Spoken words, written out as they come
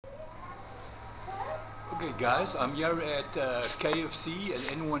Okay guys, I'm here at KFC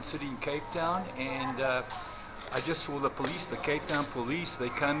in N1 City in Cape Town, and I just saw the police, the Cape Town police. They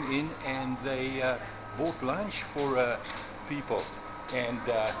come in and they bought lunch for people, and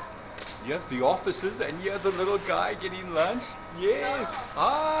yes, the officers, and yeah, the little guy getting lunch. Yes,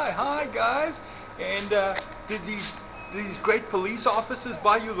 hi guys. And did these great police officers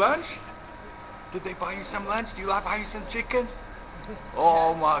buy you lunch? Did they buy you some lunch? Do you like buy you some chicken?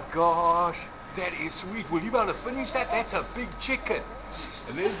 Oh my gosh, that is sweet. Will you be able to finish that? That's a big chicken.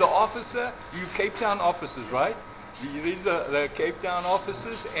 And there's the officer. You Cape Town officers, right? These are the Cape Town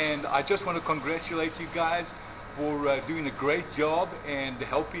officers, and I just want to congratulate you guys for doing a great job and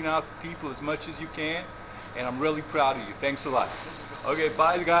helping out people as much as you can. And I'm really proud of you. Thanks a lot. Okay,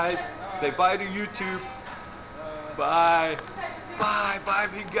 bye guys. Say bye to YouTube. Bye. Bye,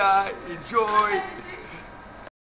 big guy. Enjoy.